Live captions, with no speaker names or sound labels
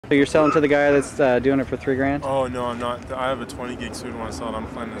So you're selling to the guy that's doing it for $3,000? Oh no, I'm not. I have a 20 gig suit I want to sell it. I'm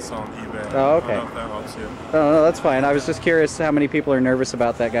planning to sell on eBay. Oh, okay. I don't know if that helps you. Oh, no, that's fine. I was just curious how many people are nervous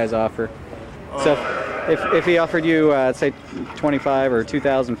about that guy's offer. So if he offered you, say, 25 or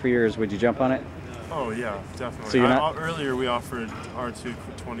 2,000 for yours, would you jump on it? Oh yeah, definitely. So you're not... Earlier we offered R2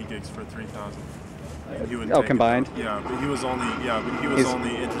 for 20 gigs for 3,000. He would combined? Yeah, but he was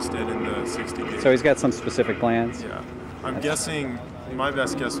only interested in the 60 gigs. So he's got some specific plans? Yeah. I'm guessing, my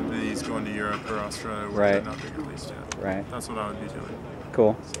best guess would be he's going to Europe or Australia where they're not being released yet. Right. That's what I would be doing.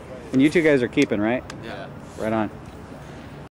 Cool. And you two guys are keeping, right? Yeah. Right on.